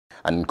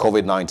And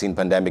Covid-19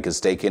 pandemic is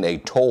taking a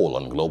toll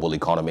on global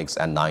economics,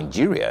 and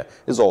Nigeria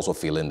is also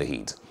feeling the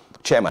heat.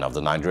 Chairman of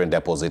the Nigerian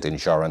Deposit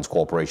Insurance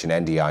Corporation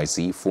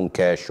 (NDIC),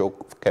 Funke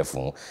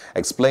Sokefun,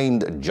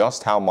 explained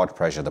just how much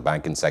pressure the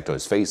banking sector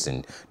is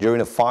facing during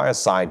a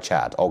fireside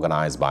chat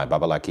organized by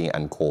Babalaki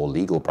and core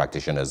legal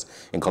practitioners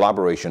in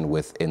collaboration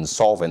with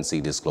Insolvency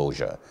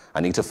Disclosure.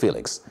 Anita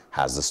Felix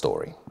has the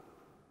story.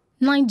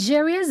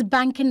 Nigeria's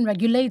banking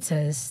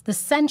regulators, the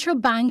Central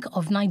Bank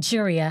of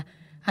Nigeria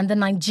and the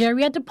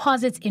Nigeria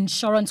Deposit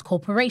Insurance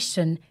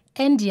Corporation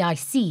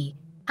 (NDIC),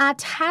 are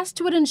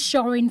tasked with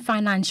ensuring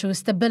financial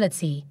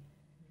stability.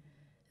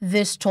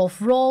 This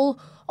tough role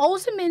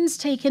also means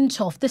taking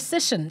tough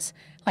decisions,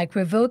 like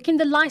revoking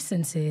the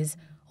licenses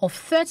of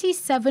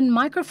 37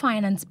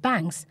 microfinance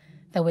banks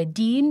that were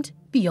deemed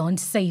beyond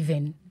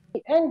saving.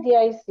 The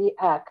NDIC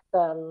Act.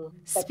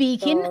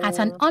 Speaking at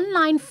an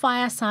online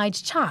fireside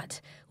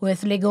chat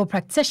with legal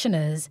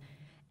practitioners,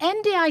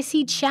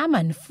 NDIC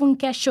Chairman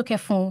Funke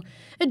Sokefun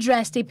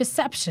addressed a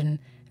perception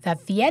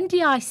that the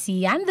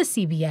NDIC and the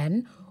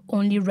CBN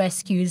only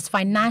rescues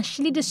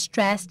financially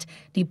distressed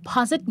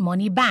deposit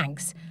money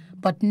banks,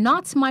 but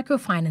not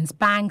microfinance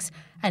banks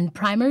and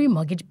primary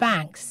mortgage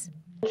banks.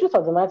 The truth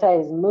of the matter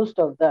is most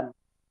of them,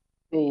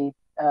 the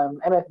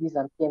MFBs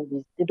and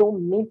PMBs, they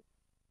don't meet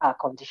our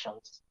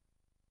conditions.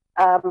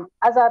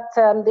 As at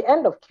the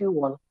end of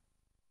Q1,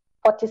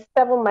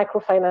 47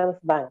 microfinance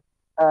banks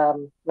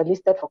were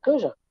listed for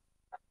closure.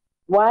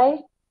 Why?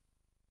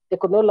 They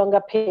could no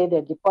longer pay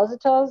their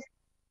depositors,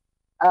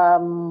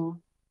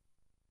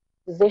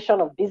 cessation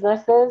of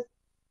businesses,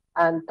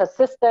 and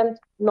persistent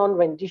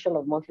non-rendition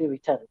of monthly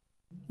returns.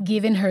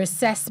 Given her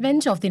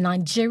assessment of the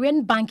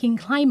Nigerian banking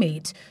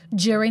climate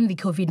during the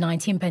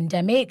COVID-19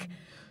 pandemic,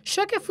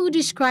 Sokefun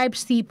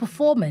describes the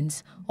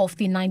performance of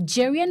the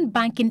Nigerian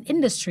banking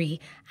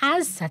industry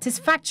as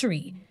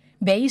satisfactory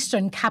based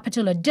on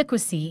capital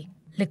adequacy,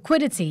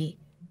 liquidity,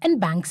 and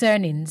banks'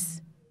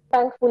 earnings.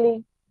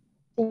 Thankfully,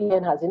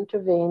 CBN has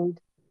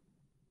intervened.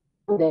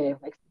 They've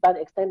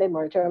extended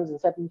moratoriums in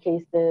certain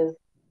cases.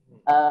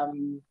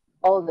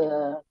 All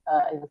the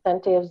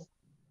incentives,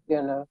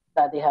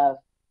 that they have,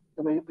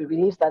 the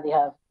reliefs that they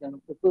have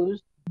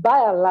proposed.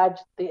 By and large,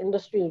 the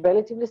industry is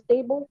relatively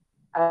stable,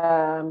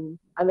 and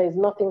there's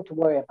nothing to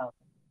worry about.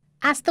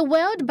 As the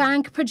World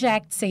Bank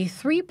projects a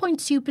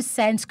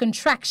 3.2%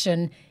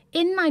 contraction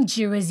in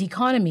Nigeria's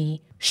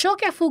economy,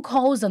 Sokefun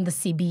calls on the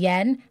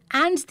CBN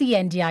and the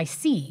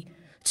NDIC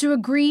to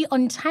agree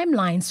on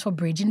timelines for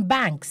bridging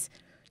banks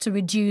to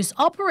reduce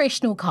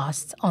operational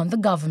costs on the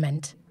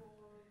government.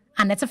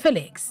 Anita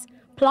Felix,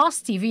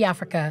 Plus TV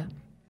Africa.